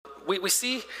we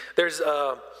see there's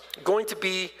going to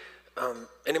be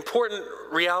an important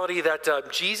reality that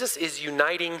Jesus is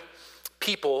uniting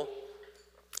people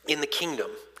in the kingdom.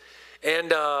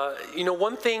 And,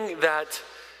 one thing that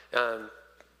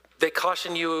they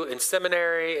caution you in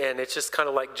seminary, and it's just kind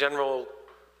of like general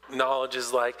knowledge,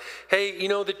 is like, hey,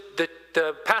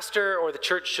 the pastor or the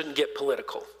church shouldn't get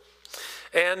political.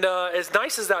 And as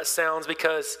nice as that sounds,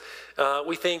 because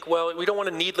we think, well, we don't want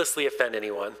to needlessly offend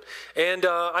anyone. And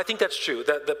I think that's true.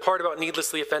 That the part about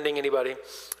needlessly offending anybody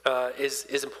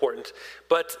is important.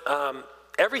 But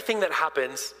everything that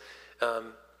happens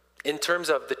in terms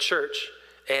of the church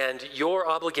and your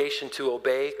obligation to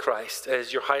obey Christ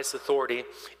as your highest authority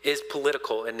is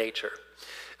political in nature.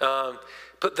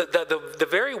 But the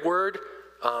very word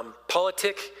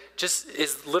politic just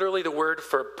is literally the word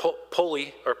for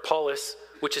poli or polis,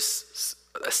 which is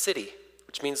a city,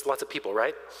 which means lots of people,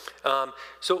 right?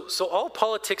 So all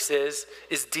politics is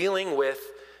dealing with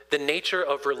the nature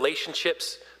of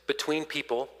relationships between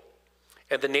people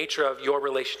and the nature of your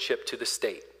relationship to the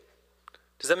state.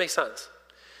 Does that make sense?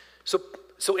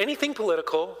 So anything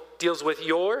political deals with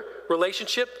your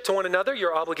relationship to one another,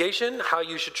 your obligation, how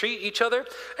you should treat each other,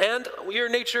 and your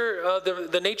nature,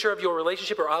 the nature of your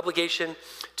relationship or obligation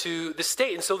to the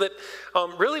state. And so that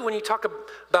really when you talk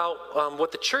about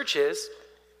what the church is,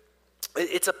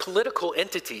 it's a political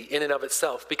entity in and of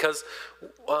itself, because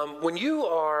when you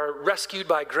are rescued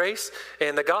by grace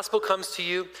and the gospel comes to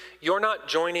you, you're not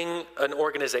joining an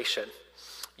organization.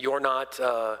 You're not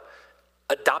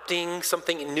adopting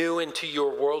something new into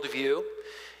your worldview.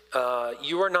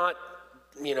 You are not,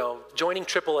 joining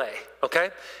AAA, okay?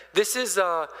 This is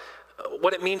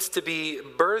what it means to be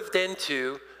birthed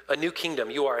into a new kingdom.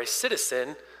 You are a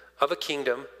citizen of a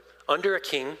kingdom under a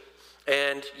king,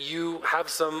 and you have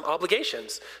some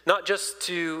obligations, not just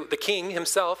to the king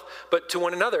himself, but to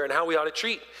one another and how we ought to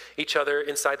treat each other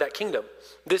inside that kingdom.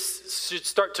 This should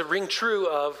start to ring true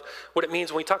of what it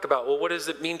means when we talk about, well, what does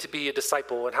it mean to be a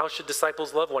disciple, and how should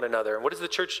disciples love one another, and what is the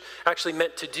church actually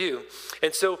meant to do?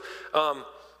 And so the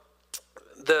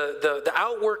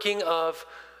outworking of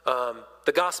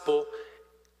the gospel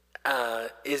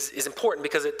is important,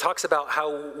 because it talks about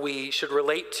how we should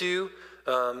relate to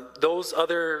those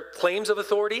other claims of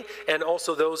authority, and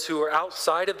also those who are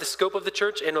outside of the scope of the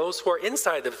church and those who are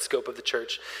inside of the scope of the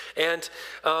church. And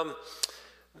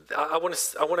I want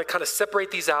to kind of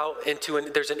separate these out into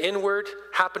there's an inward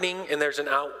happening and there's an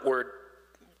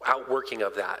outworking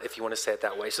of that, if you want to say it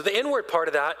that way. So the inward part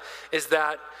of that is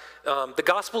that the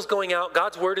gospel's going out,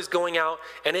 God's word is going out,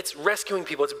 and it's rescuing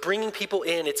people. It's bringing people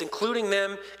in. It's including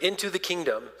them into the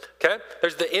kingdom, okay?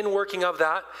 There's the inworking of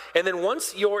that. And then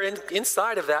once you're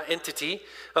inside of that entity,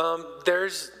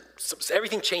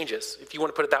 everything changes, if you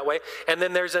want to put it that way. And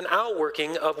then there's an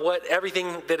outworking of what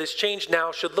everything that has changed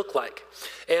now should look like.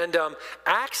 And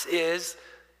Acts is,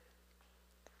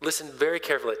 listen very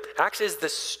carefully, Acts is the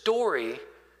story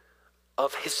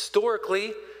of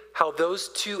historically how those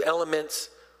two elements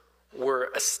were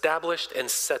established and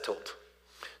settled.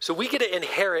 So we get to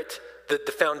inherit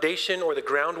the foundation or the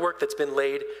groundwork that's been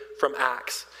laid from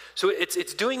Acts. So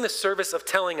it's doing the service of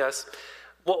telling us,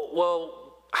 well,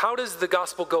 how does the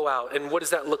gospel go out, and what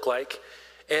does that look like,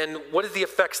 and what are the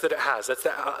effects that it has? That's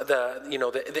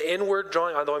the inward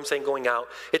drawing. Although I'm saying going out,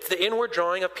 it's the inward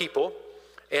drawing of people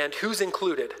and who's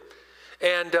included.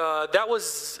 And that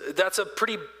was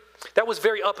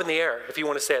very up in the air, if you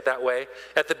want to say it that way,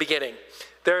 at the beginning.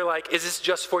 They're like, is this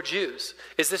just for Jews?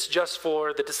 Is this just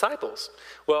for the disciples?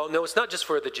 Well, no, it's not just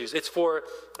for the Jews. It's for,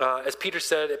 as Peter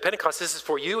said at Pentecost, this is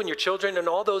for you and your children and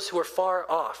all those who are far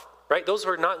off, right? Those who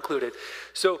are not included.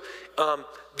 So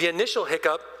the initial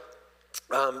hiccup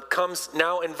comes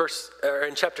now in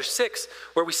chapter 6,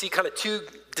 where we see kind of two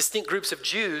distinct groups of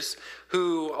Jews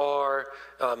who are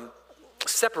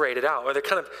separated out, or they're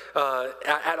kind of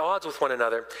at odds with one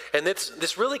another. And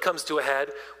this really comes to a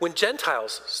head when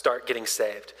Gentiles start getting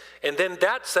saved. And then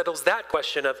that settles that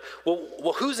question of,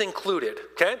 well, who's included,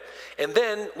 okay? And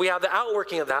then we have the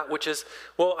outworking of that, which is,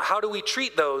 well, how do we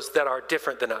treat those that are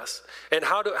different than us? And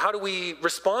how do we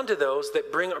respond to those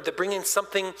that bring in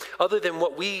something other than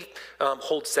what we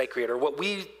hold sacred or what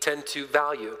we tend to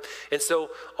value? And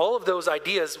so all of those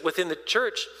ideas within the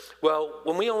church, well,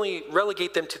 when we only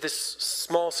relegate them to this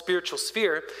small spiritual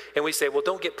sphere and we say, well,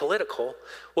 don't get political,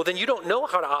 well, then you don't know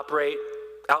how to operate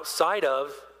outside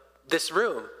of this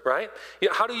room, right?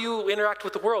 How do you interact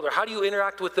with the world, or how do you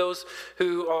interact with those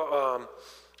who are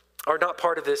not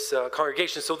part of this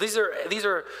congregation? So these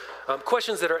are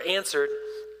questions that are answered,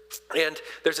 and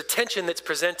there's a tension that's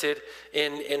presented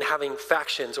in having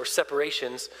factions or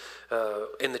separations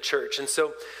in the church. And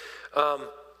so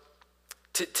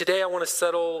Today I want to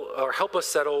settle, or help us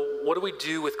settle, what do we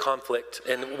do with conflict?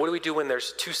 And what do we do when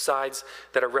there's two sides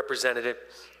that are represented?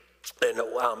 And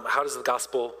how does the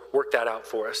gospel work that out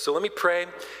for us? So let me pray,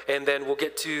 and then we'll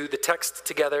get to the text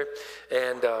together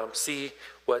and see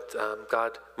what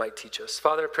God might teach us.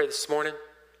 Father, I pray this morning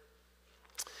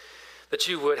that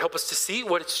you would help us to see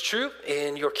what is true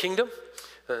in your kingdom,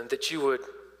 that you would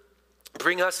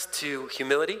bring us to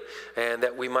humility, and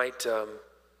that we might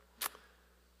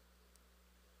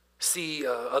see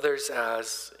others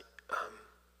as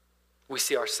we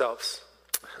see ourselves,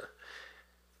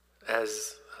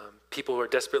 as people who are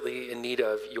desperately in need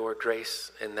of your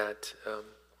grace, and that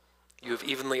you have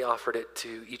evenly offered it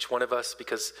to each one of us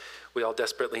because we all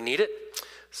desperately need it.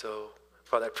 So,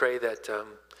 Father, I pray that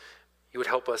you would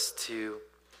help us to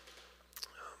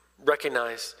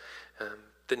recognize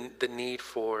the need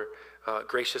for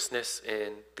graciousness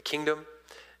in the kingdom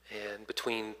and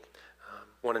between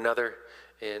one another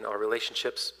in our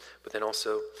relationships, but then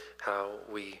also how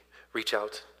we reach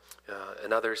out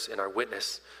and others in our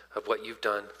witness of what you've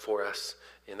done for us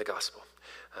in the gospel.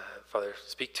 Father,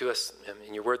 speak to us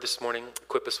in your word this morning.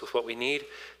 Equip us with what we need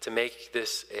to make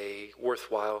this a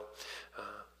worthwhile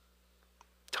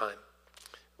time.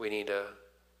 We need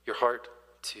your heart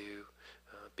to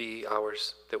be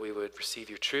ours, that we would receive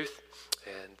your truth,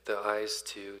 and the eyes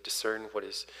to discern what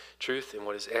is truth and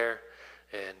what is error,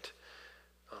 and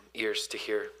ears to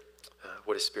hear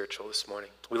what is spiritual this morning.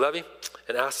 We love you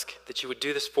and ask that you would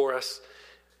do this for us.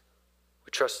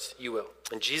 We trust you will.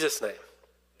 In Jesus' name,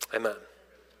 amen.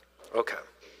 Okay.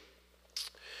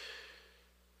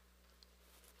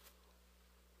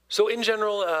 So in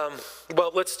general,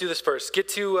 well, let's do this first. Get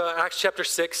to Acts chapter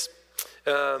 6.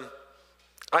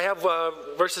 I have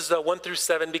verses 1 through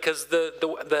 7 because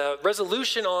the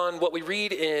resolution on what we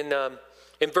read in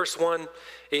verse 1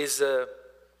 is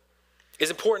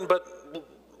important, but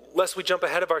lest we jump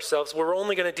ahead of ourselves, we're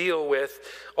only going to deal with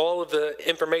all of the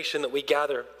information that we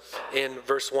gather in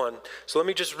verse 1. So let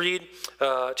me just read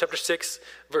chapter 6,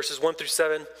 verses 1 through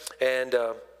 7, and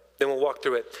then we'll walk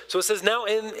through it. So it says, now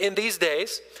in these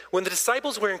days, when the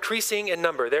disciples were increasing in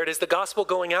number, there it is, the gospel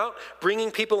going out,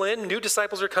 bringing people in, new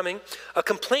disciples are coming, a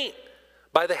complaint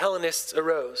by the Hellenists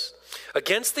arose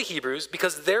against the Hebrews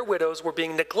because their widows were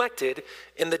being neglected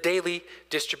in the daily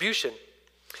distribution.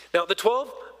 Now the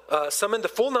 12 summoned the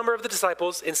full number of the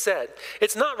disciples and said,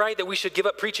 it's not right that we should give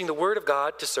up preaching the word of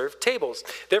God to serve tables.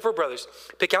 Therefore, brothers,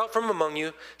 pick out from among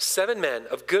you 7 men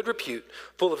of good repute,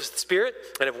 full of spirit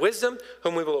and of wisdom,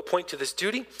 whom we will appoint to this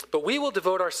duty, but we will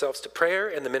devote ourselves to prayer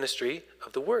and the ministry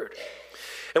of the word.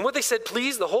 And what they said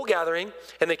pleased the whole gathering,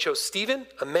 and they chose Stephen,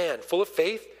 a man full of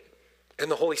faith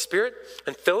and the Holy Spirit,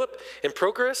 and Philip, and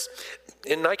Prochorus,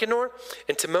 and Nicanor,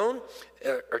 and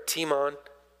Timon,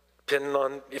 depending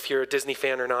on if you're a Disney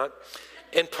fan or not,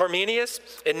 and Parmenius,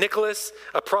 and Nicholas,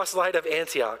 a proselyte of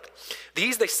Antioch.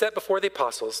 These they set before the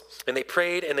apostles, and they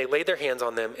prayed, and they laid their hands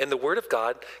on them, and the word of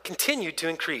God continued to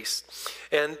increase.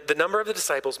 And the number of the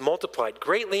disciples multiplied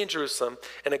greatly in Jerusalem,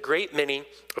 and a great many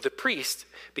of the priests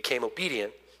became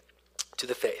obedient to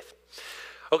the faith.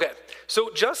 Okay,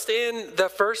 so just in the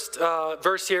first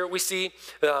verse here, we see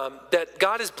that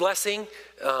God is blessing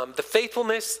the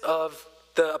faithfulness of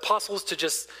the apostles to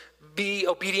just be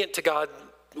obedient to God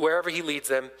wherever he leads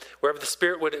them, wherever the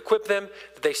Spirit would equip them,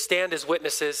 that they stand as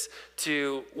witnesses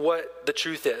to what the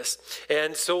truth is.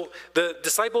 And so the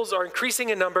disciples are increasing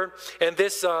in number, and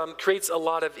this creates a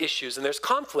lot of issues. And there's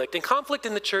conflict, and conflict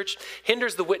in the church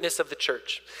hinders the witness of the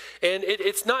church. And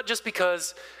it's not just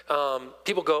because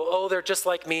people go, oh, they're just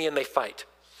like me, and they fight.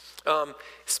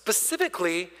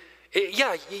 Specifically,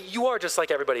 you are just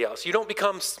like everybody else. You don't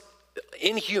become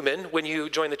inhuman when you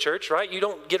join the church, right? You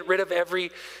don't get rid of every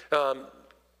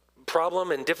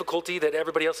problem and difficulty that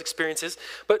everybody else experiences.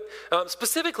 But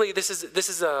specifically, this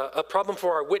is a problem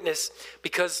for our witness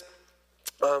because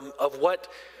of what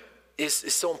is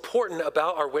so important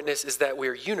about our witness is that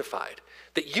we're unified.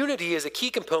 That unity is a key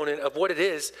component of what it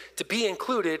is to be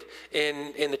included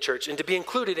in the church and to be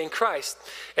included in Christ.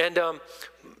 And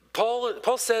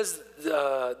Paul says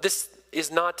this is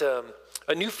not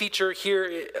a new feature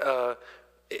here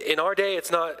in our day.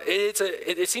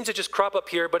 It seems to just crop up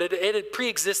here, but it had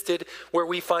pre-existed where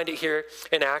we find it here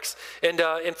in Acts. And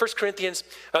in 1 Corinthians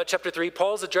chapter 3,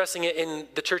 Paul's addressing it in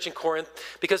the church in Corinth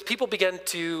because people began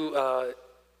to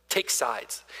take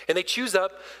sides. And they choose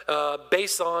up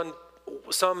based on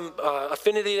some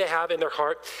affinity they have in their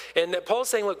heart. And Paul's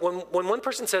saying, look, when one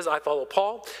person says, I follow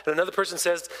Paul, and another person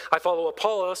says, I follow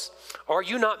Apollos, are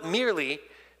you not merely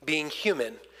being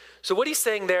human? So what he's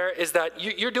saying there is that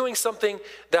you're doing something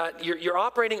that you're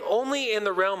operating only in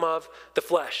the realm of the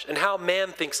flesh and how man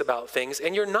thinks about things,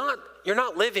 and you're not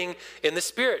living in the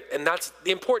Spirit. And that's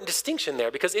the important distinction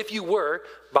there, because if you were,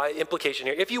 by implication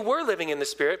here, if you were living in the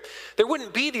Spirit, there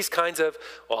wouldn't be these kinds of,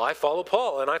 well, I follow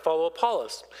Paul and I follow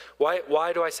Apollos.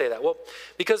 Why do I say that? Well,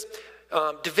 because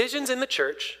divisions in the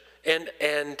church and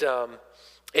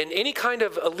any kind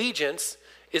of allegiance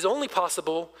is only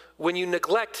possible when you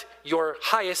neglect your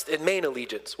highest and main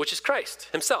allegiance, which is Christ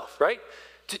himself, right?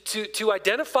 To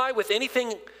identify with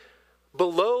anything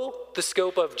below the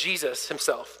scope of Jesus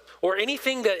himself, or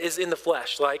anything that is in the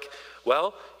flesh, like,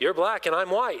 well, you're black and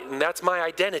I'm white, and that's my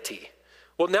identity.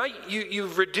 Well, now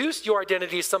you've reduced your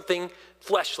identity to something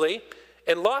fleshly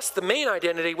and lost the main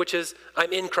identity, which is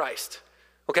I'm in Christ,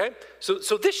 okay?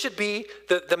 So this should be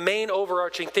the main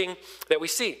overarching thing that we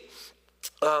see.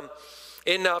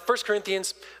 In 1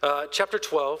 Corinthians chapter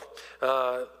 12,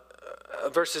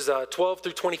 verses 12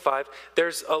 through 25,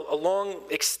 there's a long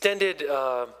extended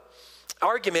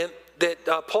argument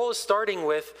that Paul is starting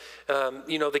with,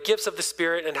 the gifts of the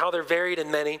Spirit and how they're varied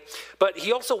and many. But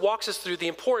he also walks us through the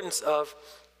importance of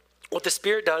what the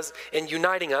Spirit does in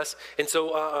uniting us. And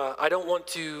so I don't want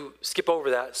to skip over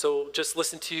that. So just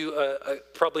listen to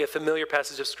probably a familiar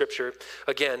passage of Scripture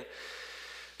again.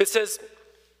 It says,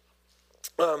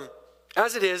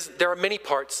 as it is, there are many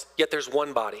parts, yet there's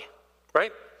one body,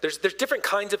 right? There's different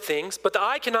kinds of things, but the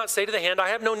eye cannot say to the hand, I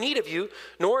have no need of you,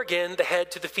 nor again the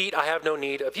head to the feet, I have no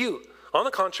need of you. On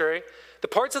the contrary, the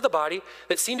parts of the body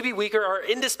that seem to be weaker are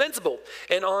indispensable.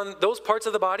 And on those parts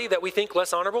of the body that we think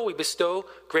less honorable, we bestow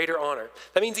greater honor.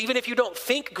 That means even if you don't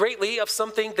think greatly of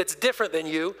something that's different than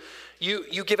you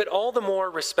give it all the more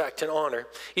respect and honor,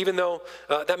 even though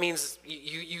that means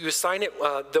you assign it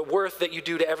the worth that you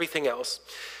do to everything else.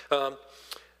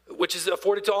 Which is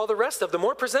afforded to all the rest of the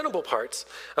more presentable parts.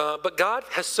 But God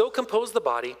has so composed the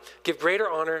body, give greater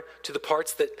honor to the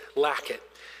parts that lack it.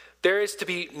 There is to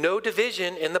be no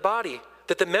division in the body,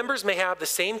 that the members may have the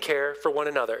same care for one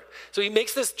another. So he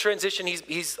makes this transition.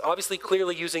 He's obviously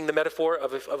clearly using the metaphor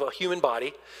of a human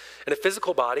body and a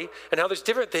physical body and how there's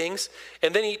different things.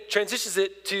 And then he transitions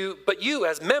it to, but you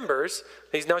as members,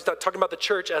 he's not talking about the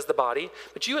church as the body,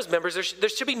 but you as members, there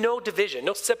should be no division,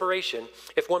 no separation.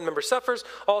 If one member suffers,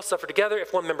 all suffer together.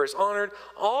 If one member is honored,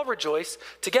 all rejoice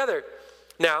together.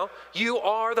 Now, you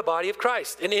are the body of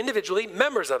Christ and individually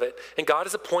members of it. And God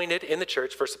has appointed in the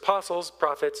church first apostles,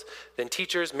 prophets, then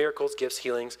teachers, miracles, gifts,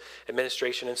 healings,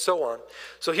 administration, and so on.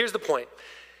 So here's the point.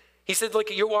 He said,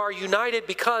 like, you are united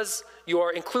because you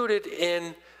are included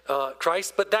in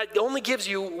Christ, but that only gives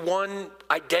you one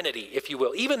identity, if you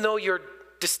will. Even though you're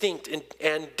distinct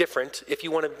and different, if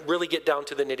you want to really get down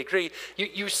to the nitty-gritty,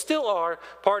 you still are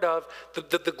part of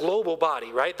the global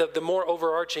body, right? The more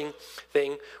overarching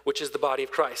thing, which is the body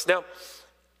of Christ. Now,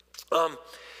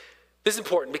 this is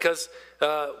important because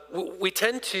we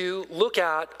tend to look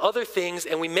at other things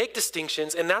and we make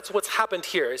distinctions, and that's what's happened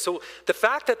here. So the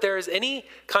fact that there is any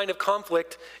kind of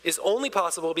conflict is only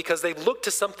possible because they look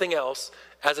to something else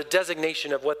as a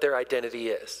designation of what their identity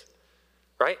is.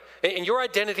 Right? And your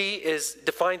identity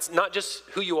defines not just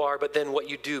who you are, but then what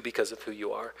you do because of who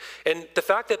you are. And the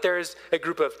fact that there is a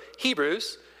group of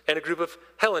Hebrews and a group of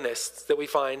Hellenists that we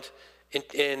find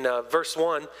in verse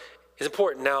 1 is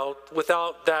important. Now,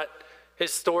 without that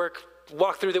historic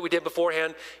walkthrough that we did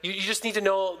beforehand, you just need to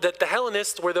know that the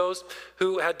Hellenists were those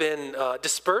who had been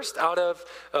dispersed out of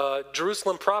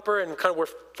Jerusalem proper and kind of were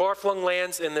far-flung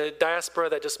lands in the diaspora.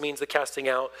 That just means the casting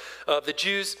out of the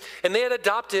Jews. And they had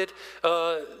adopted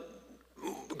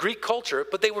Greek culture,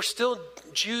 but they were still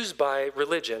Jews by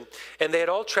religion. And they had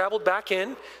all traveled back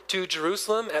in to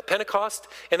Jerusalem at Pentecost,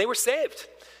 and they were saved.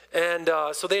 And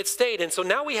so they had stayed. And so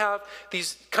now we have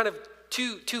these kind of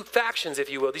two factions, if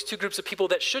you will, these two groups of people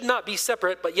that should not be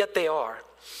separate, but yet they are.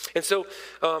 And so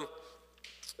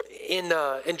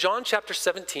in John chapter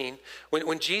 17,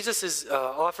 when Jesus is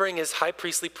offering his high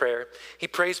priestly prayer, he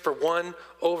prays for one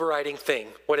overriding thing.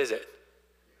 What is it?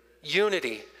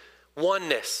 Unity,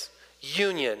 oneness,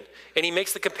 union. And he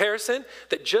makes the comparison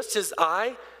that just as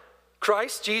I,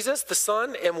 Christ Jesus, the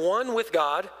Son, am one with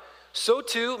God, so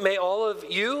too may all of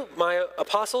you, my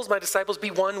apostles, my disciples, be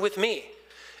one with me.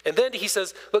 And then he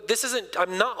says, look,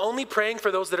 I'm not only praying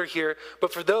for those that are here,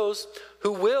 but for those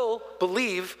who will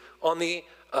believe on the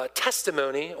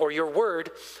testimony or your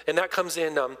word. And that comes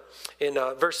in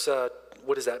verse,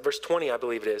 verse 20, I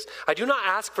believe it is. I do not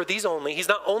ask for these only. He's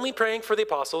not only praying for the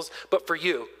apostles, but for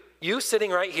you. You sitting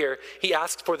right here, he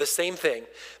asks for the same thing,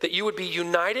 that you would be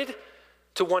united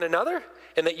to one another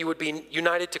and that you would be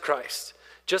united to Christ.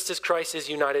 just as Christ is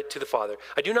united to the Father.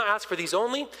 I do not ask for these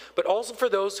only, but also for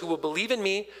those who will believe in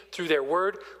me through their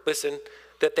word, listen,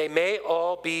 that they may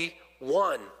all be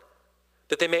one.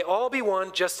 That they may all be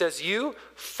one, just as you,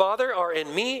 Father, are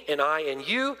in me and I in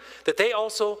you, that they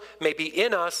also may be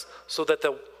in us, so that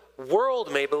the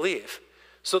world may believe.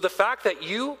 So the fact that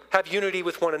you have unity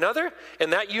with one another,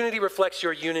 and that unity reflects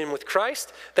your union with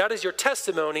Christ, that is your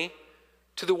testimony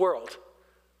to the world.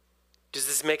 Does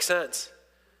this make sense?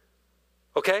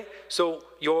 Okay? So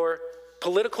your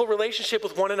political relationship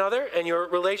with one another and your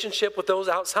relationship with those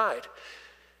outside.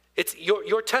 It's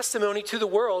your testimony to the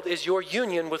world is your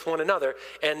union with one another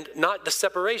and not the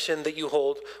separation that you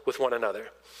hold with one another.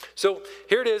 So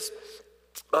here it is.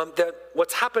 That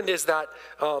what's happened is that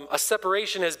a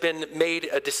separation has been made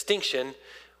a distinction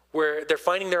where they're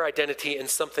finding their identity in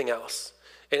something else,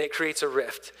 and it creates a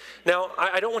rift. Now,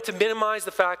 I don't want to minimize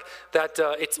the fact that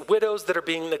it's widows that are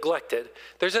being neglected.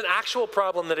 There's an actual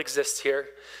problem that exists here,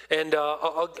 and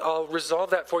I'll resolve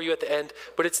that for you at the end,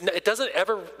 but it doesn't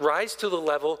ever rise to the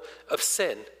level of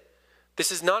sin. This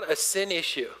is not a sin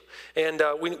issue, and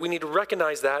we need to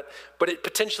recognize that, but it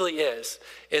potentially is.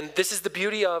 And this is the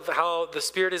beauty of how the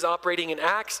Spirit is operating in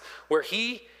Acts, where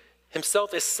he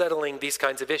himself is settling these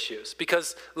kinds of issues.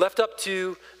 Because left up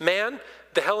to man,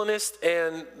 the Hellenists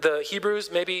and the Hebrews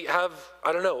maybe have,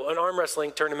 an arm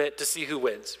wrestling tournament to see who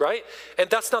wins, right? And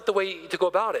that's not the way to go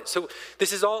about it. So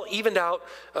this is all evened out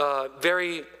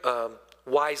very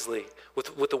wisely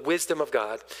with the wisdom of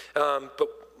God. But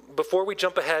before we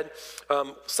jump ahead,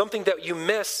 something that you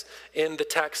miss in the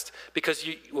text, because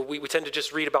we tend to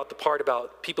just read about the part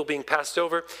about people being passed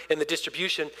over in the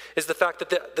distribution, is the fact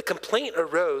that the complaint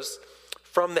arose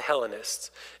from the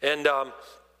Hellenists. And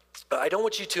I don't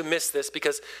want you to miss this,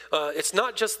 because it's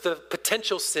not just the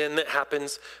potential sin that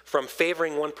happens from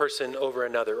favoring one person over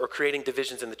another or creating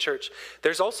divisions in the church.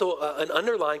 There's also an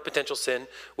underlying potential sin,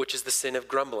 which is the sin of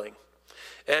grumbling.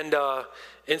 And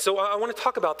so I want to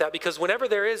talk about that, because whenever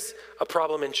there is a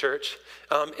problem in church,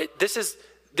 this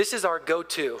is our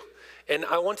go-to. And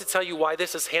I want to tell you why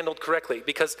this is handled correctly,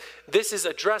 because this is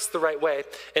addressed the right way.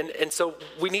 And so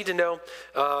we need to know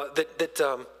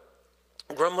that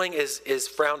grumbling is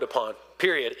frowned upon,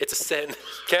 period. It's a sin,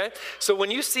 okay? So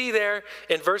when you see there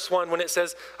in verse 1, when it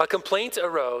says, a complaint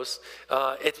arose,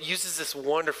 it uses this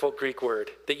wonderful Greek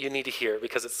word that you need to hear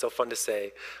because it's so fun to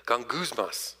say,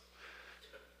 gangusmas.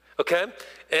 Okay?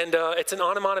 And it's an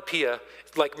onomatopoeia.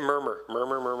 It's like murmur,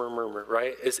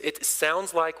 right? It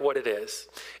sounds like what it is.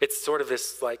 It's sort of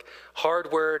this like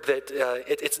hard word that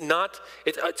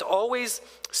it's always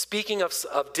speaking of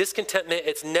discontentment.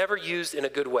 It's never used in a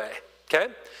good way.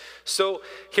 Okay? So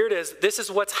here it is. This is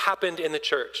what's happened in the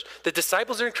church. The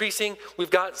disciples are increasing. We've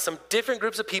got some different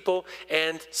groups of people,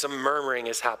 and some murmuring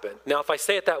has happened. Now, if I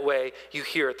say it that way, you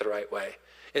hear it the right way.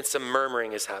 And some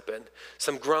murmuring has happened.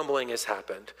 Some grumbling has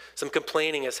happened. Some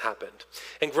complaining has happened.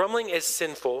 And grumbling is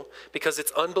sinful because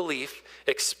it's unbelief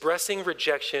expressing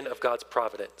rejection of God's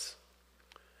providence.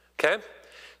 Okay?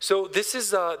 So this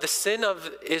is the sin of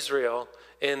Israel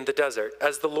in the desert.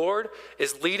 As the Lord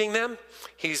is leading them,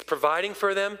 he's providing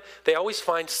for them, they always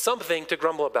find something to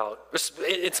grumble about,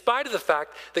 in spite of the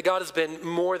fact that God has been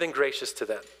more than gracious to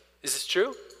them. Is this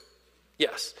true?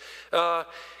 Yes.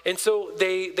 And so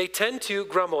they tend to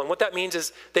grumble. And what that means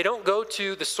is they don't go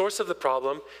to the source of the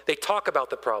problem. They talk about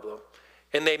the problem.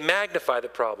 And they magnify the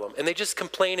problem. And they just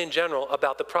complain in general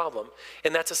about the problem.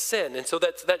 And that's a sin. And so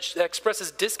that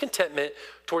expresses discontentment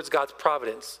towards God's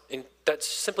providence. And that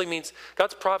simply means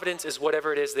God's providence is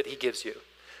whatever it is that he gives you.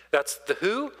 That's the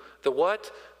who, the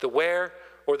what, the where,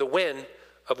 or the when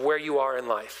of where you are in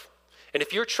life. And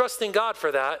if you're trusting God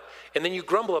for that, and then you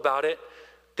grumble about it,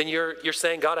 then you're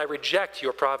saying, God, I reject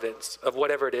your providence of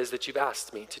whatever it is that you've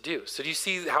asked me to do. So do you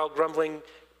see how grumbling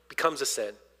becomes a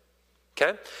sin?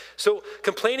 Okay? So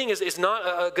complaining is not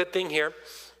a good thing here.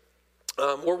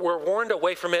 We're warned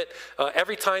away from it.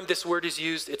 Every time this word is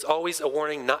used, it's always a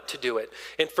warning not to do it.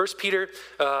 In 1 Peter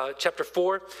chapter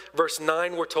 4, verse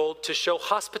 9, we're told to show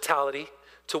hospitality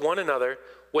to one another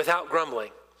without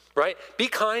grumbling. Right? Be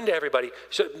kind to everybody.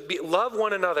 Love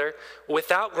one another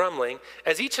without grumbling.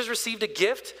 As each has received a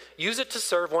gift, use it to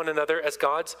serve one another as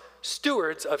God's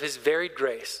stewards of his varied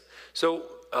grace. So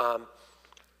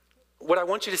what I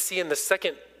want you to see in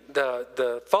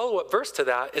the follow-up verse to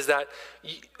that is that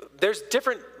there's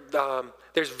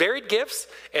varied gifts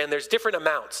and there's different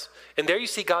amounts. And there you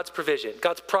see God's provision,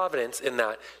 God's providence in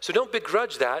that. So don't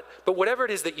begrudge that, but whatever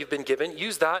it is that you've been given,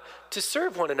 use that to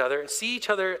serve one another and see each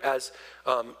other as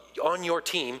on your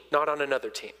team, not on another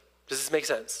team. Does this make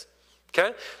sense?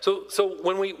 Okay? So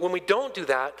when we don't do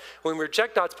that, when we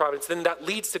reject God's providence, then that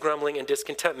leads to grumbling and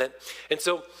discontentment. And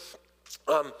so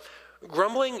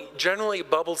grumbling generally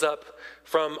bubbles up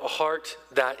from a heart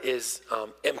that is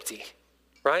empty,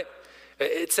 right?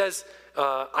 It says,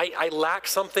 I lack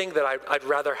something that I'd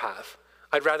rather have.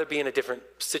 I'd rather be in a different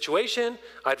situation.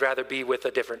 I'd rather be with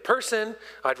a different person.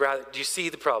 Do you see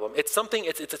the problem? It's something,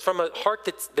 it's from a heart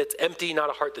that's empty, not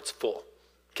a heart that's full.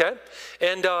 Okay?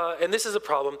 And this is a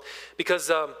problem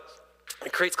because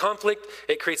it creates conflict,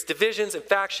 it creates divisions and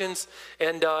factions,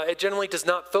 and it generally does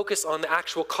not focus on the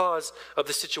actual cause of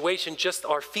the situation, just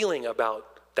our feeling about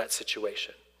that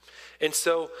situation. And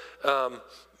so,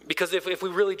 because if we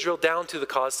really drill down to the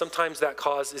cause, sometimes that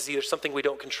cause is either something we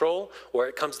don't control, or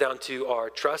it comes down to our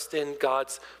trust in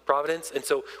God's providence. And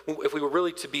so if we were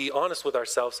really to be honest with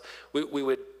ourselves, we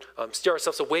would steer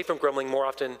ourselves away from grumbling more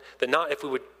often than not if we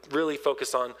would really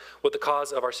focus on what the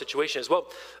cause of our situation is. Well,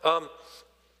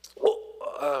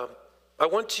 I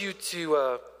want you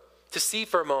to see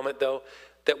for a moment, though,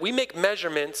 that we make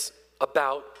measurements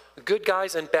about good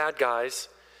guys and bad guys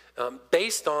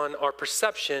based on our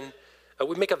perception.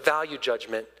 We make a value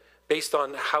judgment based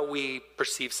on how we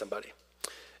perceive somebody.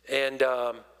 And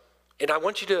I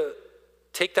want you to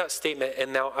take that statement,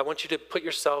 and now I want you to put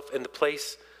yourself in the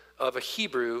place of a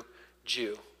Hebrew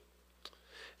Jew.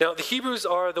 Now, the Hebrews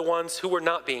are the ones who were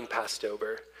not being passed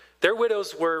over. Their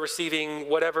widows were receiving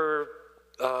whatever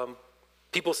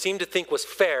people seemed to think was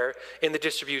fair in the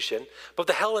distribution, but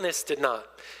the Hellenists did not.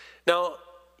 Now,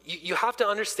 you have to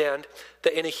understand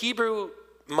that in a Hebrew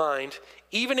mind,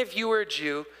 even if you were a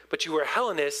Jew, but you were a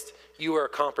Hellenist, you were a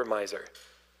compromiser.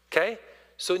 Okay?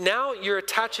 So now you're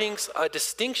attaching a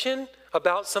distinction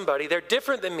about somebody. They're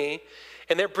different than me,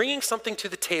 and they're bringing something to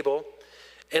the table,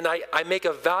 and I make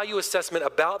a value assessment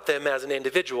about them as an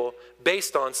individual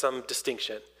based on some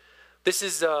distinction. This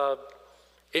is,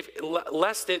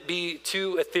 lest it be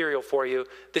too ethereal for you,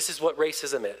 this is what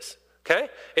racism is. Okay?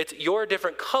 It's you're a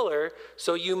different color,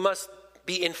 so you must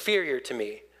be inferior to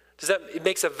me. It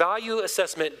makes a value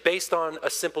assessment based on a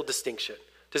simple distinction.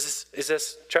 Is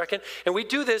this tracking? And we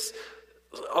do this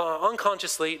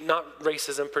unconsciously, not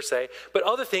racism per se, but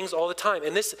other things all the time.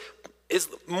 And this is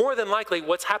more than likely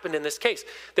what's happened in this case.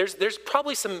 There's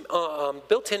probably some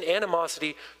built-in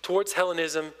animosity towards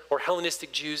Hellenism or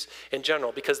Hellenistic Jews in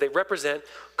general, because they represent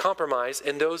compromise,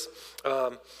 and those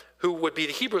who would be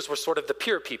the Hebrews were sort of the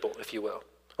pure people, if you will.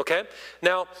 Okay?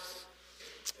 Now,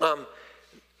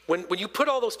 when you put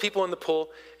all those people in the pool,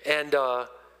 and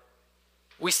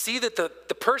we see that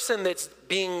the person that's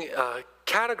being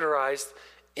categorized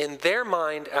in their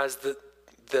mind as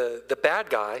the bad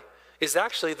guy is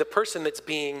actually the person that's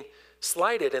being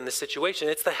slighted in the situation.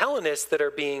 It's the Hellenists that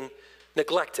are being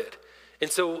neglected.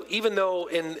 And so even though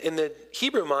in the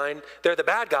Hebrew mind, they're the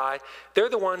bad guy, they're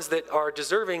the ones that are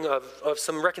deserving of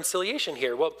some reconciliation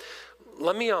here. Well,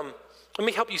 let me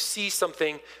help you see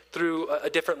something through a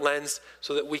different lens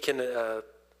so that we can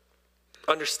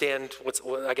understand what's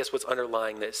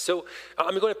underlying this. So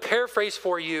I'm going to paraphrase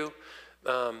for you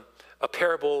a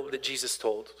parable that Jesus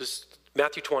told. This is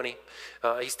Matthew 20.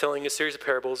 He's telling a series of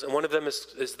parables, and one of them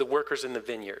is the workers in the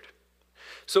vineyard.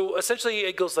 So essentially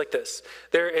it goes like this.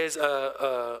 There is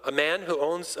a man who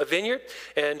owns a vineyard,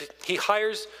 and he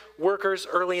hires workers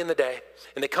early in the day.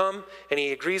 And they come, and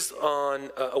he agrees on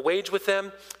a wage with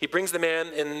them. He brings them in,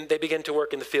 and they begin to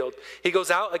work in the field. He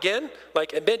goes out again,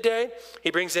 like at midday.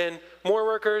 He brings in more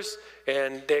workers,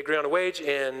 and they agree on a wage,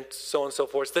 and so on and so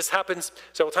forth. This happens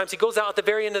several times. He goes out at the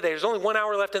very end of the day. There's only 1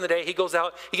 hour left in the day. He goes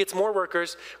out, he gets more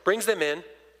workers, brings them in,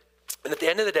 and at the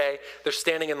end of the day, they're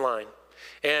standing in line.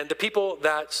 And the people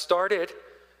that started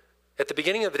at the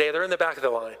beginning of the day, they're in the back of the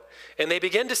line. And they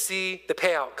begin to see the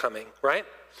payout coming, right?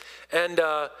 And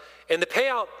the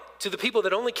payout to the people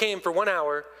that only came for 1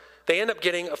 hour, they end up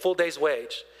getting a full day's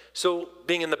wage. So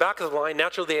being in the back of the line,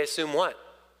 naturally they assume what?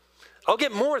 I'll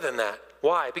get more than that.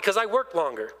 Why? Because I worked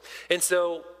longer. And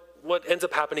so what ends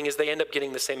up happening is they end up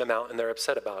getting the same amount, and they're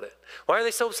upset about it. Why are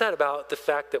they so upset about the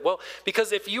fact that, well,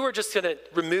 because if you were just going to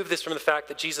remove this from the fact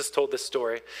that Jesus told this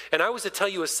story, and I was to tell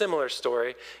you a similar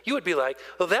story, you would be like,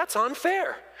 well, that's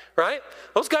unfair, right?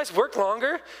 Those guys worked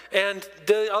longer, and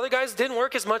the other guys didn't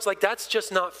work as much. Like, that's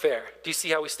just not fair. Do you see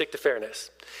how we stick to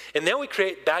fairness? And then we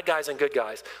create bad guys and good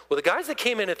guys. Well, the guys that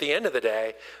came in at the end of the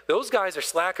day, those guys are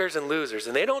slackers and losers,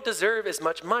 and they don't deserve as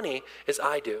much money as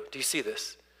I do. Do you see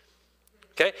this?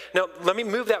 Okay, now let me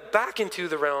move that back into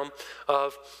the realm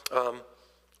of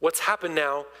what's happened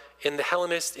now in the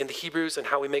Hellenists, in the Hebrews, and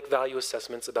how we make value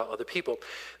assessments about other people.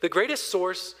 The greatest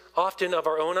source often of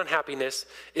our own unhappiness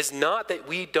is not that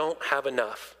we don't have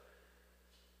enough.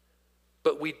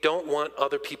 but we don't want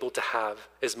other people to have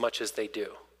as much as they do.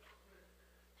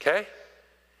 Okay?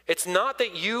 It's not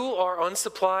that you are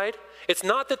unsupplied. It's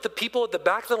not that the people at the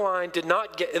back of the line did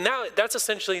not get, and that's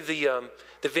essentially the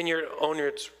vineyard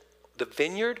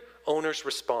owner's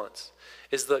response.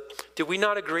 Did we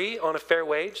not agree on a fair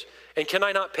wage? And can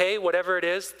I not pay whatever it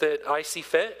is that I see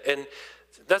fit? And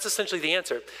that's essentially the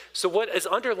answer. So what is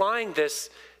underlying this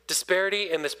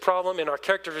disparity and this problem in our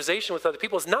characterization with other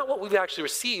people is not what we've actually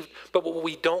received, but what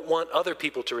we don't want other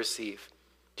people to receive.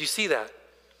 Do you see that?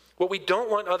 What we don't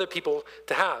want other people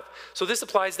to have. So this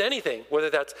applies to anything, whether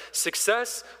that's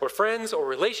success or friends or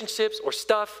relationships or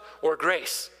stuff or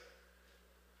grace.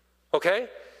 Okay?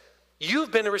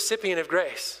 You've been a recipient of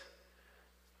grace.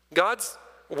 God's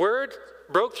word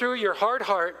broke through your hard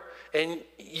heart, and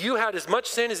you had as much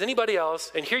sin as anybody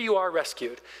else, and here you are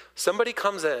rescued. Somebody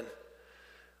comes in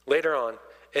later on,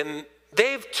 and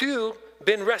they've too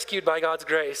been rescued by God's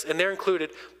grace, and they're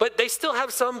included, but they still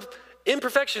have some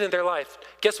imperfection in their life.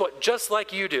 Guess what? Just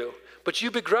like you do. But you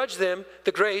begrudge them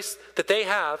the grace that they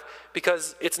have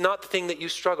because it's not the thing that you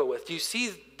struggle with. Do you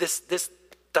see this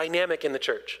dynamic in the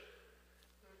church?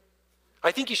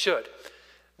 I think you should.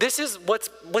 This is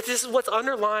what's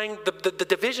underlying the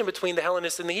division between the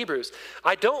Hellenists and the Hebrews.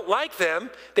 I don't like them.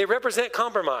 They represent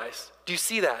compromise. Do you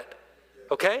see that?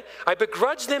 Okay? I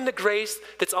begrudge them the grace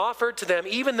that's offered to them,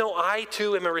 even though I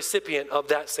too am a recipient of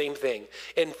that same thing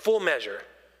in full measure.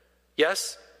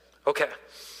 Yes? Okay.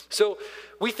 So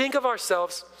we think of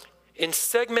ourselves in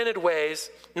segmented ways,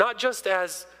 not just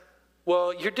as,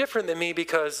 well, you're different than me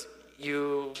because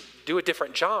you do a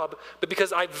different job, but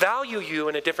because I value you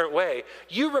in a different way.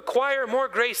 You require more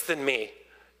grace than me.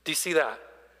 Do you see that?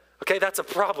 Okay, that's a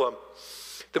problem.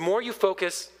 The more you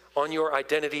focus on your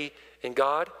identity in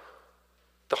God,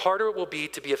 the harder it will be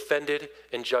to be offended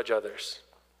and judge others.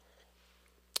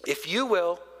 If you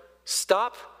will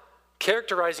stop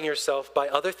characterizing yourself by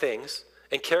other things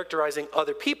and characterizing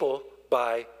other people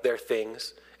by their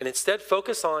things, and instead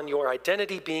focus on your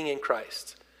identity being in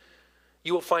Christ,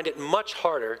 you will find it much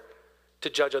harder to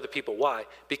judge other people. Why?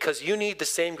 Because you need the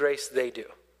same grace they do.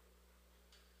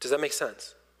 Does that make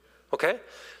sense? Okay?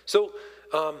 So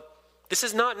this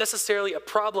is not necessarily a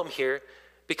problem here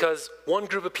because one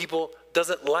group of people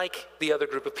doesn't like the other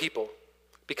group of people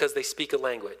because they speak a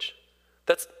language.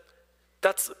 That's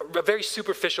a very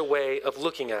superficial way of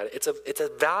looking at it. It's a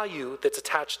value that's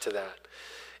attached to that.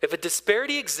 If a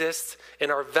disparity exists in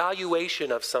our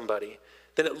valuation of somebody,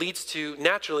 then it leads to,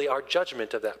 naturally, our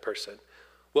judgment of that person.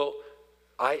 Well,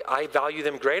 I value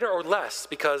them greater or less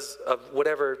because of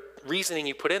whatever reasoning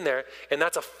you put in there, and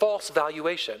that's a false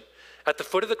valuation. At the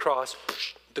foot of the cross,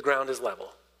 the ground is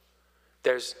level.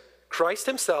 There's Christ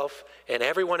himself and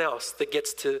everyone else that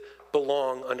gets to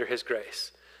belong under his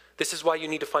grace. This is why you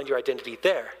need to find your identity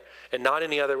there and not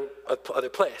any other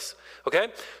place, okay?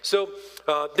 So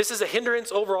this is a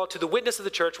hindrance overall to the witness of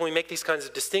the church when we make these kinds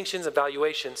of distinctions and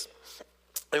valuations.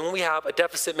 And when we have a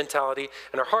deficit mentality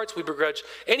in our hearts, we begrudge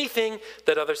anything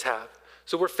that others have.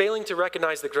 So we're failing to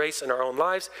recognize the grace in our own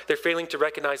lives. They're failing to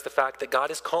recognize the fact that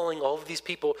God is calling all of these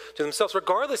people to themselves,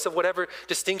 regardless of whatever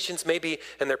distinctions may be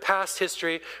in their past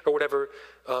history or whatever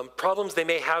problems they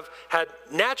may have had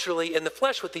naturally in the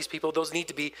flesh with these people. Those need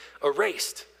to be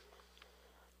erased.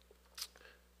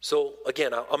 So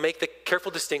again, I'll make the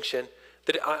careful distinction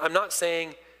that I'm not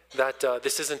saying that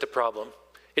this isn't a problem.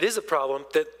 It is a problem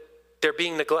that they're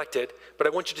being neglected, but I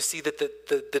want you to see that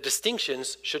the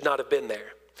distinctions should not have been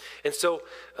there. And so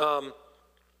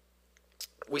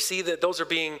we see that those are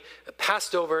being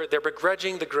passed over. They're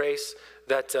begrudging the grace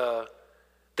that's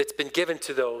been given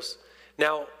to those.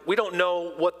 Now, we don't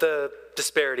know what the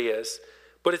disparity is,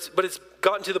 but it's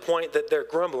gotten to the point that they're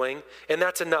grumbling, and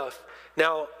that's enough.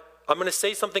 Now, I'm going to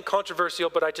say something controversial,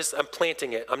 but I'm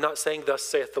planting it. I'm not saying thus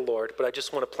saith the Lord, but I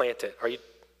just want to plant it. Are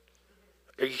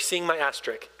you seeing my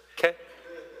asterisk? Okay?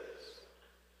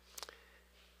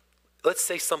 Let's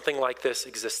say something like this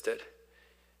existed.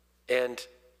 And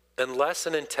unless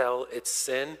and until it's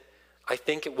sin, I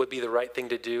think it would be the right thing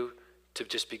to do to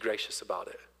just be gracious about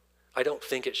it. I don't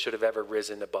think it should have ever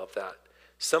risen above that.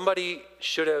 Somebody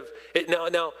should have,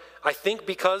 now, I think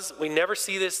because we never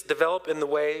see this develop in the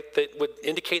way that would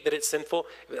indicate that it's sinful,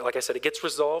 like I said, it gets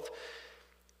resolved.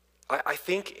 I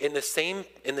think in the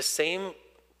same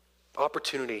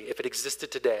opportunity, if it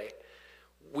existed today,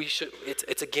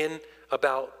 it's again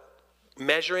about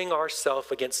measuring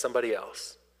ourselves against somebody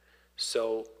else.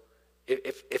 So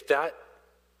if that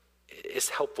is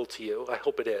helpful to you, I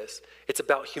hope it is. It's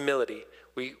about humility.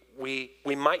 We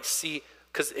might see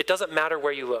because it doesn't matter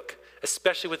where you look,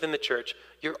 especially within the church,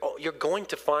 you're going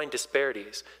to find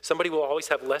disparities. Somebody will always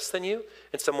have less than you,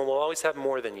 and someone will always have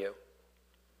more than you.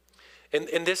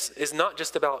 And this is not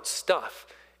just about stuff.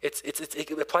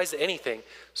 It applies to anything,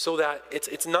 so that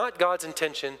it's not God's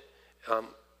intention.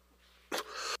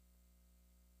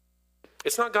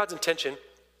 It's not God's intention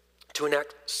to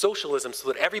enact socialism so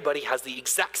that everybody has the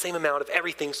exact same amount of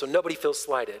everything so nobody feels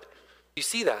slighted. You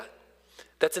see that?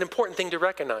 That's an important thing to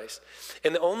recognize.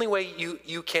 And the only way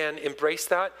you can embrace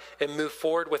that and move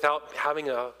forward without having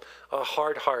a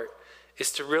hard heart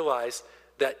is to realize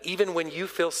that even when you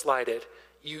feel slighted,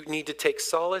 you need to take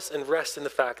solace and rest in the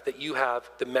fact that you have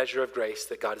the measure of grace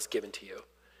that God has given to you.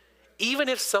 Even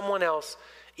if someone else,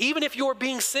 even if you're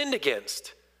being sinned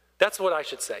against, that's what I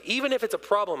should say. Even if it's a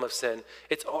problem of sin,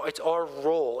 it's our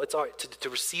role, to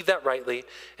receive that rightly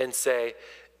and say,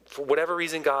 for whatever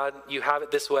reason, God, you have it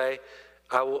this way,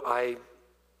 I'm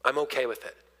okay with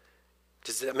it.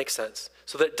 Does that make sense?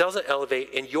 So that it doesn't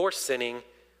elevate in your sinning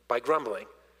by grumbling.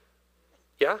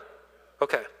 Yeah?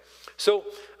 Okay. So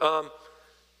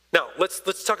now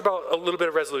let's talk about a little bit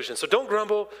of resolution. So don't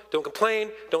grumble, don't complain,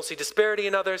 don't see disparity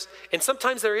in others. And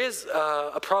sometimes there is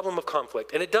a problem of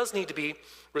conflict, and it does need to be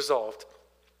resolved.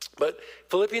 But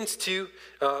Philippians 2,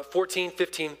 14,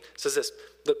 15 says this,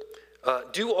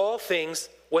 do all things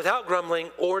without grumbling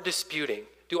or disputing.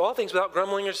 Do all things without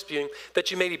grumbling or disputing, that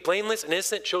you may be blameless and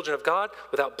innocent children of God,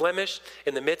 without blemish,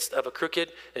 in the midst of a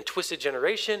crooked and twisted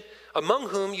generation, among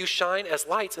whom you shine as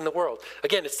lights in the world.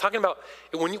 Again, it's talking about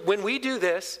when we do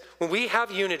this, when we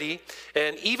have unity,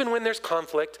 and even when there's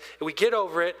conflict, and we get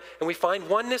over it, and we find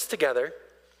oneness together,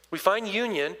 we find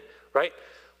union, right?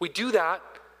 We do that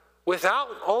without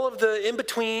all of the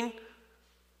in-between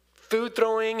food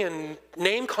throwing and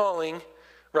name calling,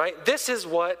 right? This is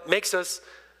what makes us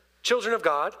children of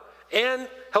God and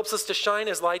helps us to shine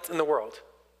as lights in the world.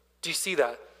 Do you see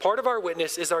that? Part of our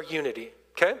witness is our unity,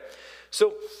 okay?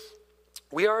 So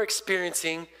we are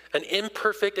experiencing an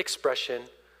imperfect expression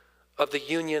of the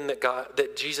union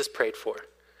that Jesus prayed for.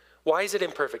 Why is it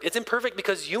imperfect? It's imperfect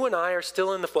because you and I are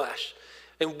still in the flesh,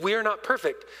 and we're not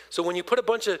perfect. So when you put a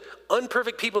bunch of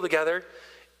unperfect people together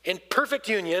in perfect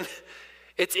union,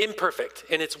 it's imperfect,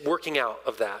 and it's working out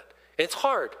of that. And it's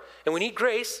hard, and we need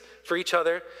grace for each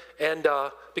other, and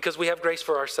because we have grace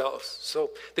for ourselves.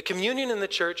 So the communion in the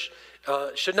church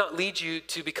should not lead you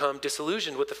to become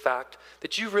disillusioned with the fact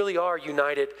that you really are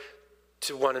united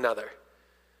to one another.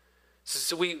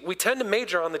 So we tend to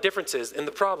major on the differences and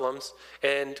the problems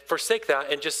and forsake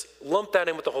that and just lump that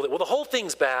in with the whole thing. Well, the whole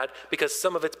thing's bad because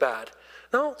some of it's bad.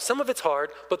 No, some of it's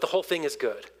hard, but the whole thing is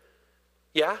good.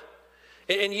 Yeah?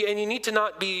 And you need to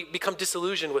not become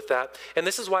disillusioned with that. And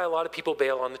this is why a lot of people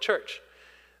bail on the church.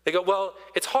 They go, well,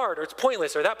 it's hard, or it's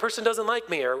pointless, or that person doesn't like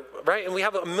me, or right? And we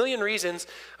have a million reasons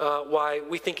why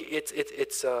we think it's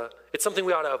something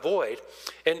we ought to avoid.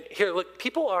 And here, look,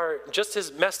 people are just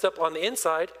as messed up on the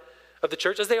inside of the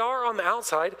church as they are on the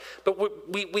outside. But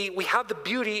we have the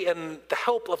beauty and the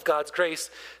help of God's grace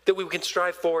that we can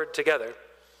strive forward together.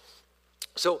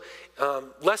 So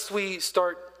lest we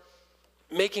start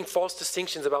making false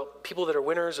distinctions about people that are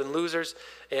winners and losers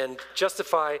and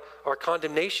justify our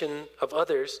condemnation of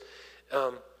others,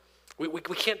 we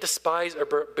can't despise or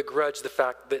begrudge the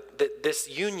fact that this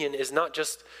union is not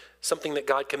just something that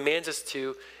God commands us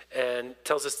to and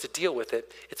tells us to deal with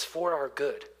it. It's for our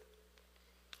good.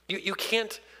 You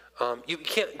can't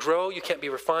grow, you can't be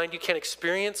refined, you can't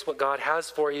experience what God has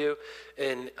for you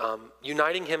in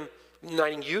uniting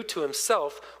you to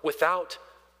himself without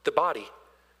the body.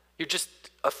 You're just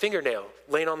a fingernail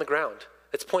laying on the ground.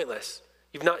 It's pointless.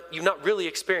 You've not really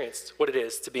experienced what it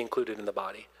is to be included in the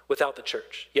body without the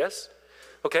church. Yes?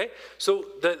 Okay? So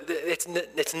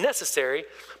it's necessary,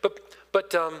 but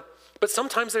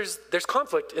sometimes there's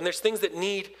conflict and there's things that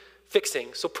need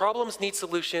fixing. So problems need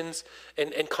solutions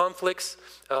and conflicts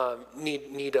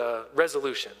need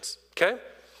resolutions. Okay?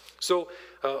 So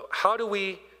how do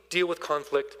we deal with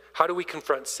conflict? How do we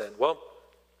confront sin? Well,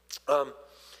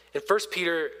 in 1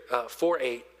 Peter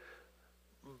 4:8,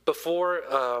 before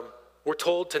we're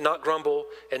told to not grumble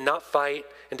and not fight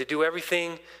and to do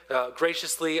everything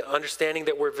graciously, understanding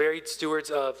that we're varied stewards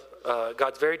of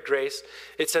God's varied grace,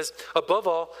 it says, above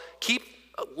all, keep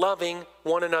loving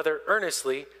one another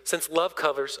earnestly, since love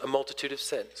covers a multitude of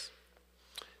sins.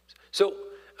 So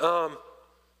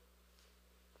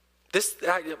this,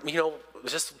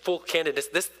 just full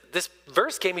candidness, this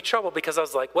verse gave me trouble because I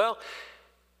was like, well,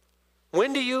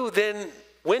 when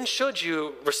should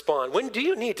you respond? When do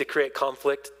you need to create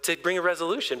conflict to bring a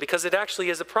resolution? Because it actually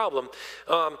is a problem.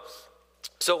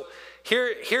 So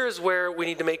here is where we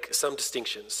need to make some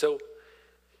distinctions. So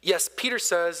yes, Peter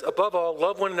says, above all,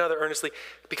 love one another earnestly,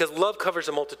 because love covers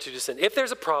a multitude of sin. If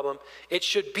there's a problem, it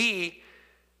should be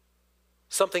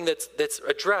something that's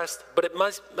addressed, but it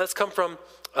must come from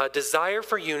a desire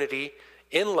for unity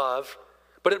in love,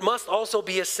 but it must also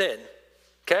be a sin,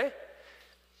 okay?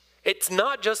 It's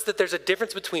not just that there's a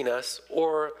difference between us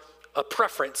or a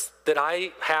preference that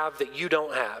I have that you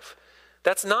don't have.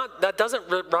 That doesn't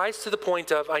rise to the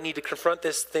point of I need to confront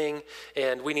this thing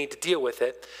and we need to deal with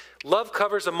it. Love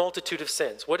covers a multitude of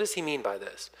sins. What does he mean by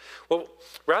this? Well,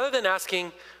 rather than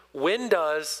asking, when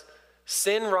does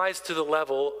sin rise to the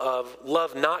level of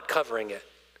love not covering it,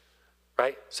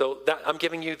 right? So I'm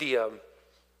giving you the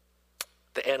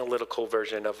analytical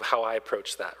version of how I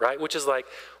approach that, right? Which is like,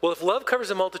 well, if love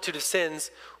covers a multitude of sins,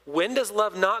 when does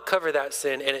love not cover that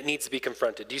sin and it needs to be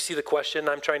confronted? Do you see the question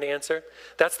I'm trying to answer?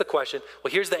 That's the question.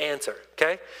 Well, here's the answer,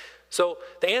 okay? So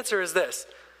the answer is this.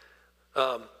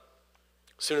 As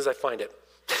soon as I find it.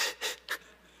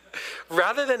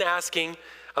 Rather than asking,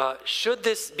 should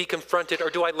this be confronted or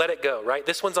do I let it go, right?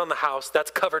 This one's on the house.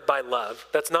 That's covered by love.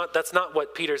 That's not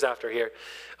what Peter's after here.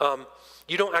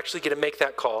 You don't actually get to make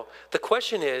that call. The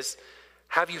question is,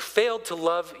 have you failed to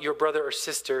love your brother or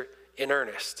sister in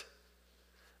earnest?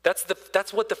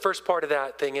 That's what the first part of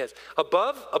that thing is.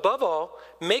 Above all,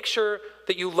 make sure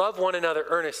that you love one another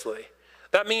earnestly.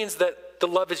 That means that the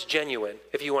love is genuine,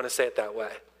 if you want to say it that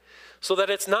way. So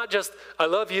that it's not just, I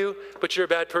love you, but you're a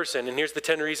bad person, and here's the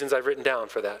 10 reasons I've written down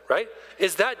for that, right?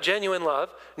 Is that genuine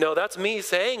love? No, that's me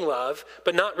saying love,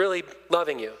 but not really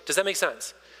loving you. Does that make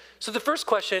sense? So the first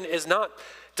question is not,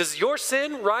 does your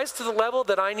sin rise to the level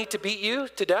that I need to beat you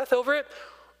to death over it?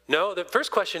 No, the first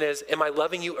question is, am I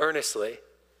loving you earnestly?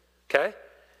 Okay?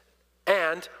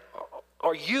 And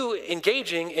are you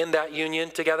engaging in that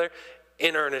union together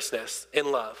in earnestness,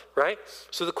 in love, right?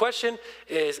 So the question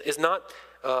is not,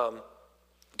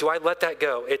 do I let that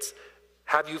go? It's,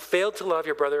 have you failed to love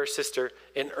your brother or sister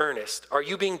in earnest? Are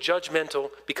you being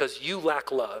judgmental because you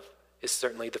lack love is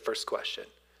certainly the first question.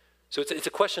 So it's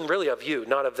a question really of you,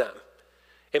 not of them.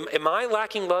 Am I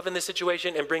lacking love in this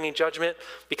situation and bringing judgment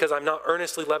because I'm not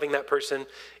earnestly loving that person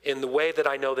in the way that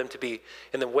I know them to be,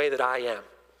 in the way that I am,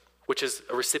 which is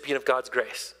a recipient of God's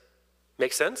grace?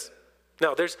 Make sense?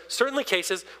 Now, there's certainly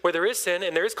cases where there is sin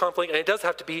and there is conflict and it does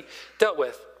have to be dealt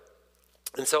with.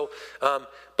 And so,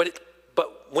 but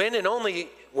when and only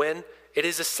when it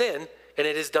is a sin and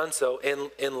it is done so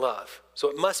in love. So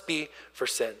it must be for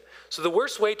sin. So the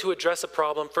worst way to address a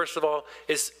problem, first of all,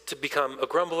 is to become a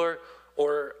grumbler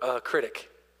or a critic,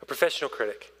 a professional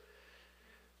critic.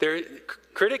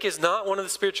 Critic is not one of the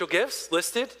spiritual gifts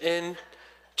listed in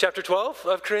chapter 12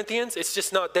 of Corinthians. It's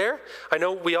just not there. I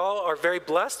know we all are very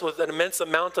blessed with an immense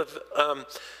amount of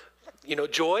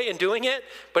joy in doing it,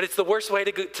 but it's the worst way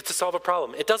to solve a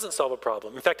problem. It doesn't solve a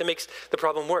problem. In fact, it makes the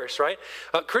problem worse, right?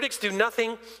 Critics do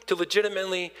nothing to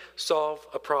legitimately solve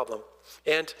a problem.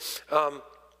 And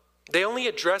they only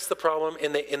address the problem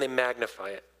and they magnify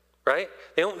it, right?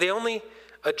 They only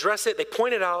address it, they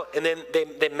point it out, and then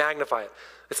they magnify it.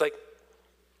 It's like,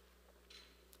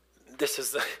 this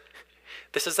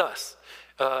is us.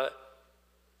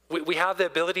 We have the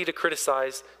ability to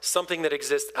criticize something that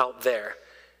exists out there.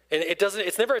 And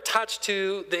it's never attached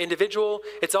to the individual.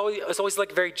 It's always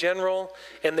like very general,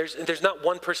 and there's not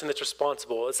one person that's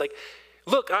responsible. It's like,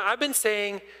 look, I've been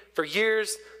saying for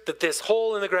years that this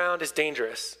hole in the ground is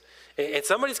dangerous. And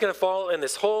somebody's going to fall in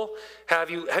this hole. Have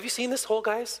you seen this hole,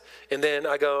 guys? And then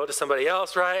I go to somebody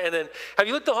else, right? And then, have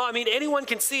you looked at the hole? I mean, anyone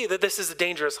can see that this is a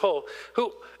dangerous hole.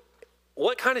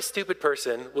 What kind of stupid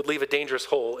person would leave a dangerous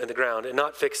hole in the ground and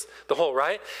not fix the hole,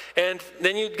 right? And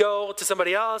then you'd go to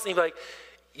somebody else and you'd be like,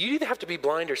 you either have to be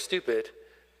blind or stupid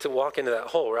to walk into that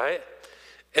hole, right?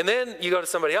 And then you go to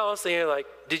somebody else and you're like,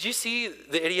 did you see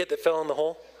the idiot that fell in the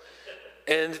hole?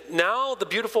 And now the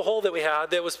beautiful hole that we had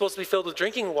that was supposed to be filled with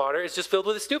drinking water is just filled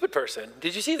with a stupid person.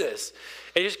 Did you see this?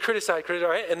 And you just criticize,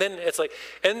 right? And then it's like,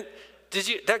 and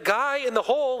that guy in the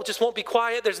hole just won't be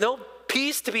quiet. There's no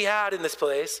peace to be had in this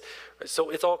place. So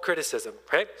it's all criticism,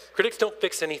 right? Critics don't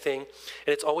fix anything,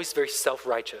 and it's always very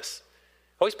self-righteous.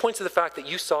 Always points to the fact that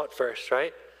you saw it first,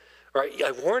 right? Right?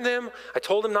 I warned them. I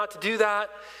told them not to do that.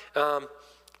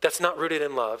 That's not rooted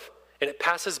in love. And it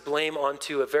passes blame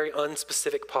onto a very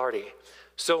unspecific party.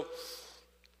 So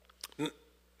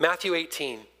Matthew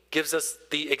 18 gives us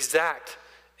the exact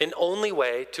and only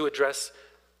way to address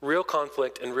real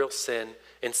conflict and real sin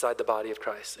inside the body of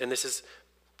Christ. And this is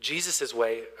Jesus'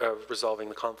 way of resolving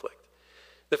the conflict.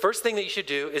 The first thing that you should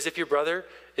do is, if your brother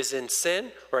is in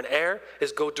sin or in error,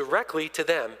 is go directly to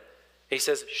them. And he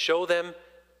says, show them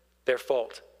their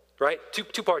fault, right?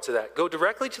 Two parts of that. Go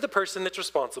directly to the person that's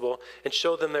responsible and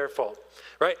show them their fault,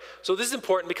 right? So this is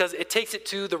important because it takes it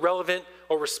to the relevant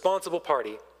or responsible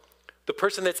party, the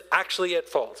person that's actually at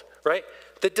fault, right?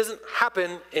 That doesn't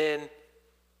happen in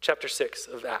chapter 6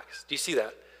 of Acts. Do you see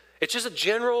that? It's just a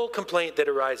general complaint that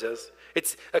arises.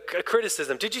 It's a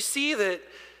criticism. Did you see that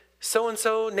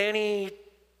so-and-so nanny,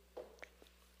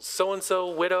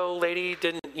 so-and-so widow lady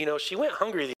didn't, she went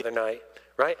hungry the other night,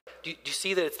 right? Do you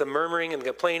see that it's the murmuring and the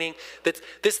complaining? That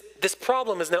this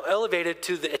problem is now elevated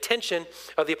to the attention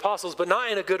of the apostles, but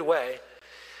not in a good way.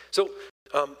 So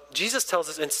Jesus tells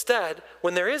us instead,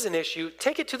 when there is an issue,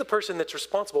 take it to the person that's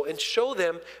responsible and show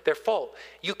them their fault.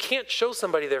 You can't show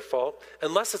somebody their fault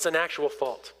unless it's an actual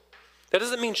fault. That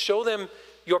doesn't mean show them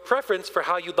your preference for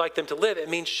how you'd like them to live. It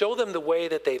means show them the way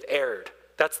that they've erred.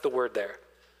 That's the word there,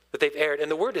 that they've erred.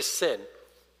 And the word is sin,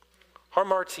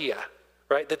 hamartia,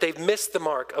 right? That they've missed the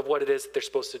mark of what it is that they're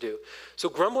supposed to do. So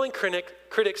grumbling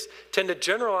critics tend to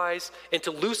generalize into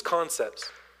loose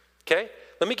concepts, okay?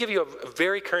 Let me give you a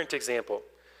very current example.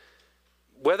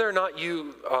 Whether or not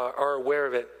you are aware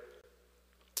of it,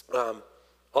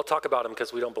 I'll talk about them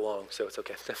because we don't belong, so it's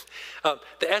okay.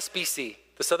 The SBC,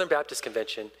 the Southern Baptist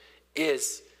Convention,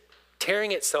 is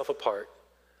tearing itself apart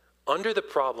under the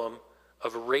problem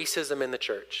of racism in the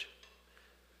church.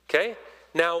 Okay?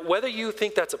 Now, whether you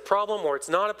think that's a problem or it's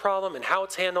not a problem and how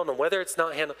it's handled and whether it's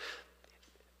not handled,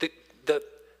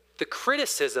 the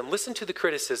criticism, listen to the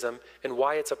criticism and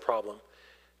why it's a problem.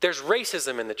 There's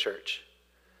racism in the church.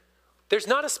 There's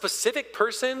not a specific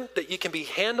person that you can be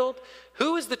handled.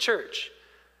 Who is the church?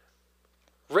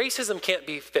 Racism can't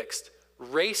be fixed.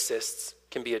 Racists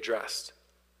can be addressed.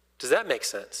 Does that make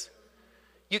sense?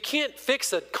 You can't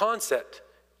fix a concept.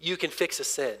 You can fix a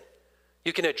sin.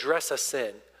 You can address a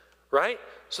sin, right?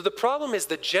 So the problem is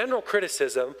the general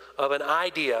criticism of an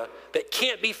idea that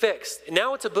can't be fixed. And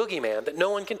now it's a boogeyman that no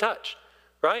one can touch,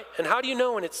 right? And how do you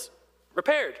know when it's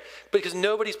repaired? Because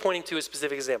nobody's pointing to a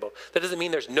specific example. That doesn't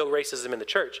mean there's no racism in the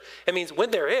church. It means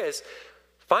when there is,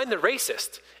 find the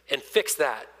racist and fix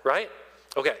that, right?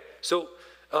 Okay, so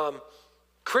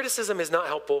criticism is not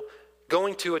helpful.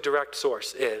 Going to a direct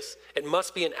source is. It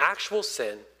must be an actual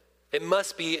sin. It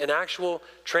must be an actual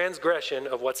transgression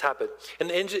of what's happened. And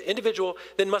the individual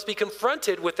then must be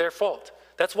confronted with their fault.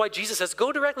 That's why Jesus says,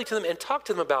 go directly to them and talk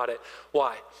to them about it.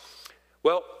 Why?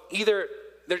 Well, either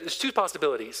there's two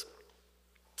possibilities.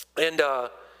 And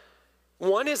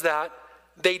one is that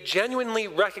they genuinely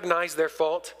recognize their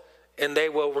fault and they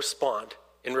will respond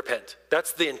and repent.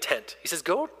 That's the intent. He says,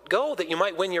 go that you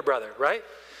might win your brother, right?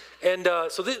 And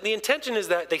so the intention is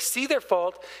that they see their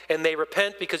fault and they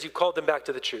repent because you've called them back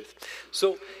to the truth.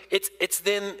 So it's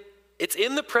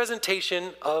in the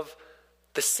presentation of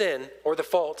the sin or the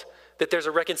fault that there's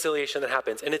a reconciliation that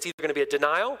happens. And it's either going to be a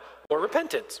denial or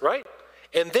repentance, right?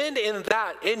 And then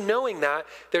in knowing that,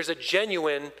 there's a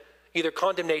genuine either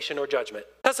condemnation or judgment.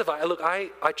 Testify, look,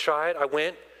 I tried, I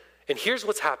went, and here's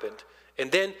what's happened.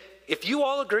 And then if you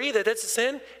all agree that it's a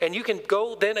sin, and you can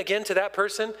go then again to that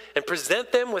person and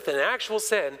present them with an actual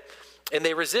sin, and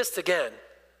they resist again,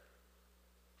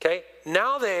 okay?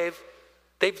 Now they've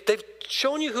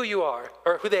shown you who you are,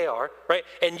 or who they are, right?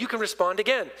 And you can respond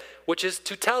again, which is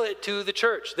to tell it to the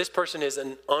church. This person is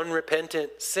an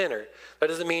unrepentant sinner. That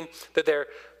doesn't mean that they're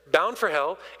bound for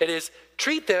hell. It is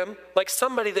treat them like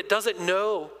somebody that doesn't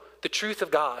know the truth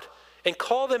of God and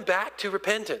call them back to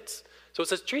repentance. So it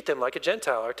says treat them like a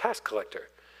Gentile or a tax collector,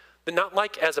 but not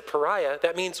like as a pariah.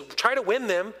 That means try to win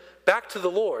them back to the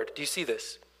Lord. Do you see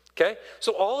this? Okay?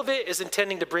 So all of it is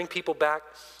intending to bring people back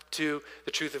to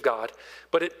the truth of God,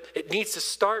 but it needs to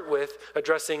start with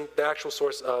addressing the actual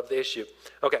source of the issue.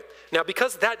 Okay, now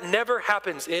because that never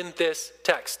happens in this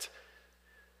text,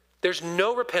 there's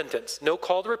no repentance, no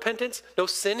call to repentance, no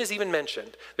sin is even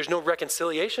mentioned. There's no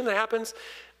reconciliation that happens.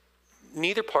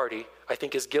 Neither party, I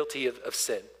think, is guilty of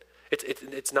sin.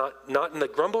 It's not in the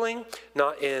grumbling,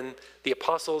 not in the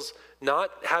apostles,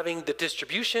 not having the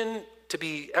distribution to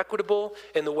be equitable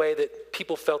in the way that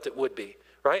people felt it would be,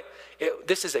 right?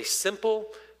 This is a simple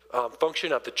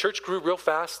function of the church grew real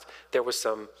fast. There was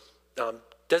some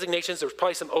designations, there was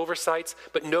probably some oversights,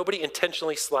 but nobody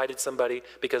intentionally slighted somebody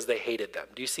because they hated them.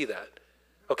 Do you see that?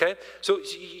 Okay? So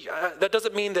that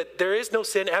doesn't mean that there is no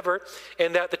sin ever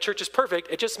and that the church is perfect.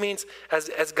 It just means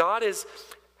as God is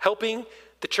helping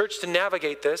the church to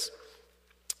navigate this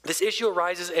issue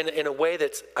arises in a way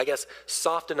that's, I guess,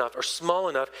 soft enough or small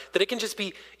enough that it can just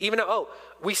be even,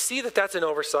 we see that that's an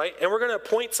oversight and we're going to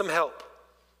appoint some help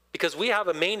because we have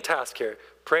a main task here,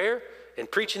 prayer and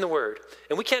preaching the word.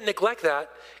 And we can't neglect that.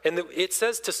 And it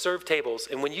says to serve tables.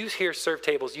 And when you hear serve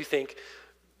tables, you think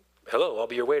hello, I'll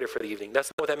be your waiter for the evening.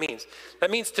 That's not what that means.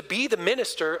 That means to be the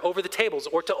minister over the tables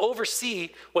or to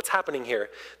oversee what's happening here.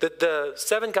 The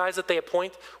 7 guys that they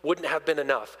appoint wouldn't have been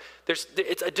enough.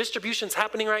 It's a distribution's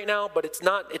happening right now, but it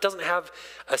doesn't have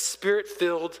a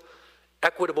spirit-filled,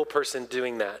 equitable person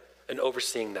doing that and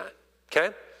overseeing that,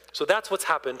 okay? So that's what's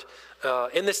happened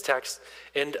in this text.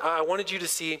 And I wanted you to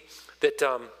see that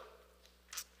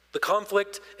the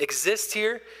conflict exists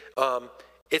here.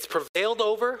 It's prevailed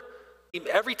over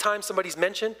every time somebody's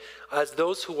mentioned as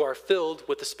those who are filled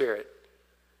with the Spirit.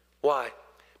 Why?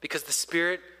 Because the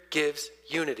Spirit gives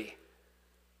unity.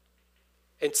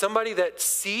 And somebody that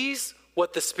sees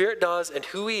what the Spirit does and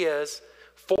who he is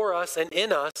for us and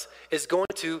in us is going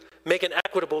to make an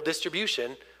equitable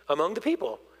distribution among the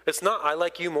people. It's not, I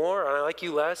like you more, or I like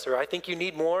you less, or I think you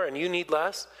need more and you need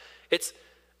less. It's,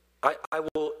 I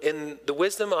will, in the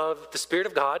wisdom of the Spirit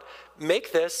of God,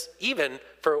 make this even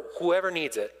for whoever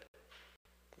needs it.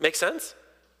 Make sense?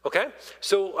 Okay?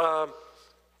 So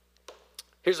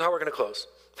here's how we're going to close.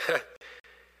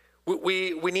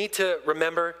 we need to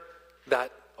remember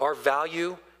that our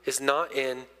value is not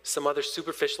in some other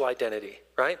superficial identity,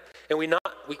 right? And we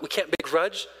can't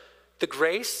begrudge the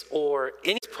grace or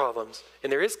any problems,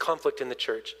 and there is conflict in the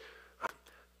church.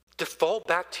 Default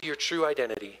back to your true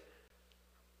identity,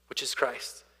 which is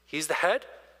Christ. He's the head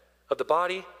of the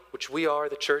body, which we are,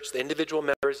 the church, the individual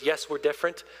members. Yes, we're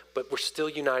different, but we're still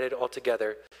united all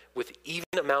together with even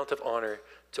amount of honor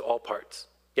to all parts.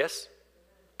 Yes?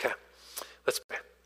 Okay, let's pray.